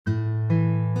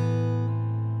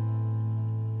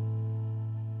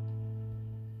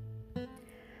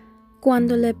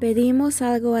Cuando le pedimos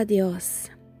algo a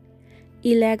Dios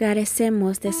y le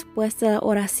agradecemos después de la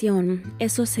oración,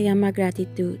 eso se llama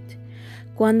gratitud.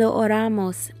 Cuando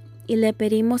oramos y le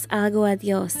pedimos algo a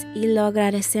Dios y lo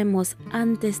agradecemos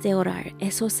antes de orar,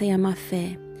 eso se llama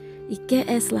fe. ¿Y qué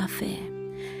es la fe?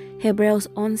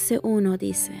 Hebreos 11:1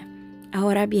 dice: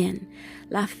 Ahora bien,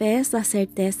 la fe es la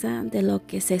certeza de lo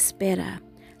que se espera,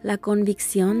 la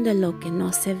convicción de lo que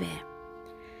no se ve.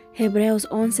 Hebreos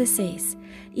 11:6: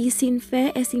 Y sin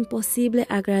fe es imposible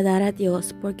agradar a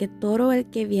Dios, porque todo el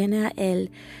que viene a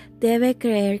Él debe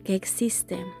creer que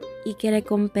existe y que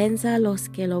recompensa a los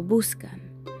que lo buscan.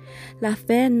 La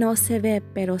fe no se ve,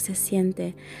 pero se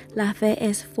siente. La fe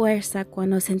es fuerza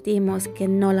cuando sentimos que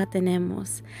no la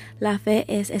tenemos. La fe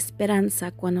es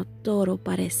esperanza cuando todo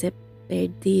parece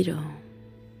perdido.